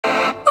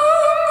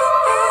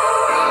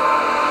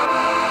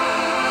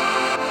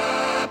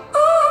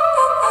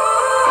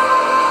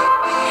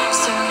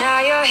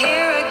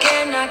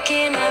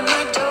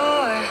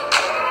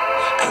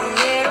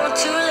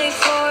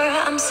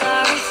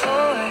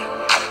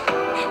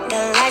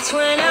The lights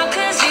went out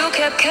 'cause you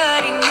kept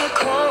cutting the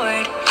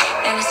cord,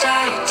 and I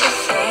started to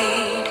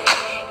fade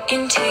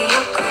into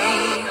your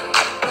grave.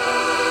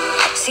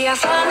 See, I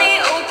finally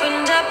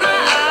opened up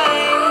my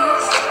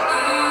eyes,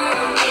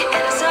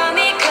 and I saw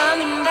me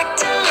coming back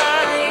to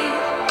life.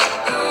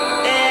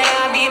 That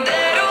I'd be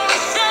better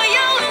without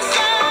you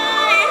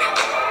inside.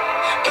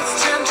 It's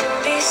time to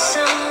be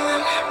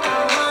someone I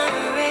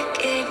wanna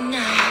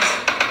recognize.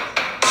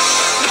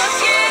 The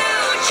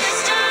future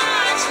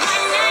starts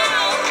right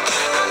now.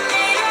 I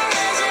made a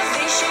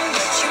reservation,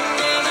 but you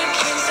never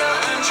came, so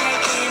I'm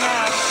checking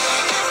out.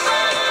 The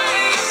fire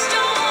you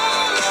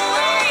stole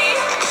away,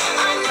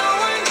 I know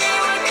one day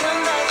we'll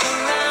come back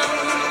around.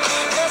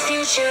 The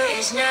future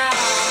is now.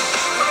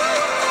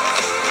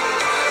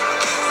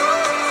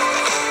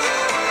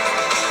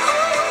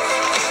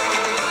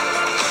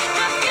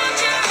 The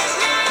future is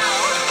now.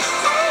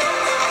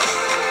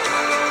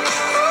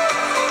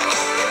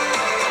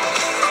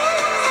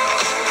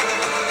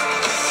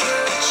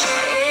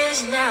 Future is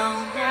now.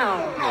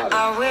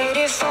 I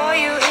waited for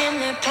you in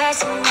the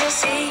passenger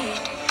seat.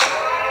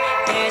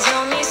 There's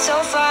only so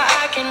far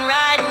I can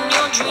ride in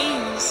your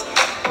dreams.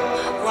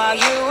 While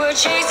you were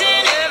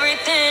chasing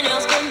everything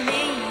else but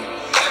me,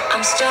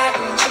 I'm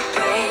starting to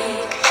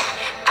break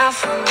out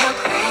from your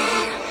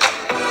grave.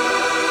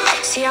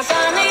 See, I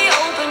finally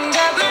opened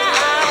up my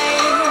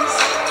eyes,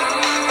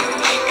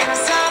 and I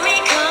saw me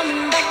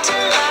coming back to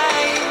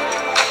life.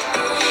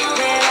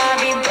 That I'd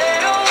be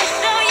better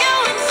without you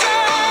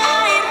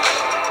inside.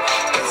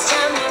 It's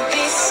time to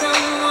be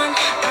someone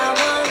I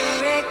wanna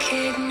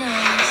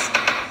recognize.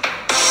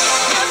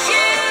 The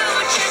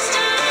future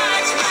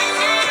starts right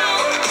now.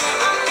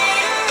 I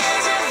made a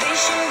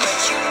reservation, but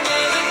you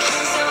never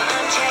came, so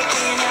I'm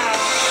checking out.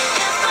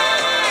 The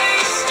fire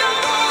you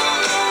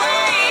stole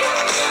away,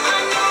 I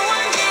know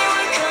one day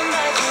we'll come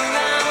back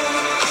around.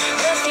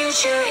 The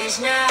future is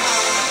now.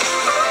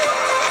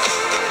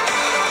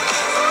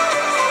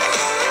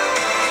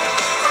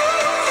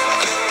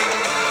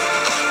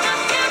 The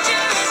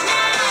future is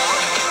now.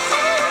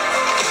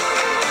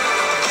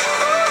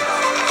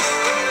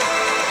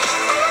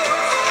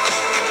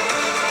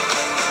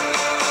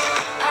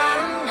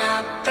 I'm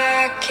not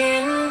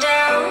backing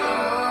down,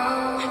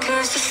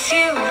 'cause the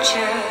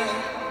future